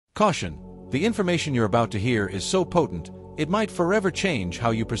Caution: the information you're about to hear is so potent, it might forever change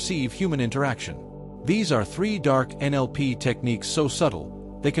how you perceive human interaction. These are 3 dark NLP techniques so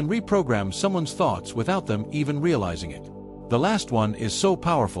subtle, they can reprogram someone's thoughts without them even realizing it. The last one is so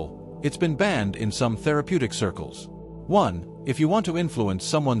powerful, it's been banned in some therapeutic circles. 1. If you want to influence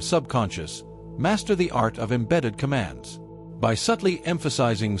someone's subconscious, master the art of embedded commands. By subtly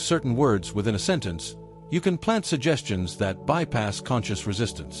emphasizing certain words within a sentence, you can plant suggestions that bypass conscious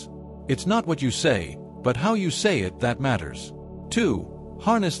resistance. It's not what you say, but how you say it that matters. 2.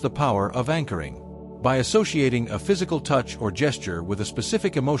 Harness the power of anchoring. By associating a physical touch or gesture with a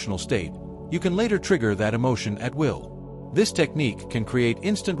specific emotional state, you can later trigger that emotion at will. This technique can create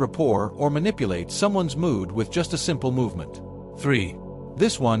instant rapport or manipulate someone's mood with just a simple movement. 3.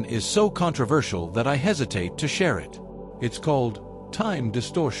 This one is so controversial that I hesitate to share it. It's called time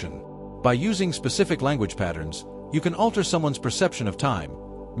distortion. By using specific language patterns, you can alter someone's perception of time,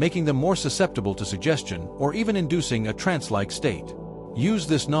 making them more susceptible to suggestion or even inducing a trance-like state. Use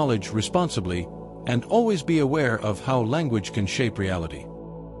this knowledge responsibly, and always be aware of how language can shape reality.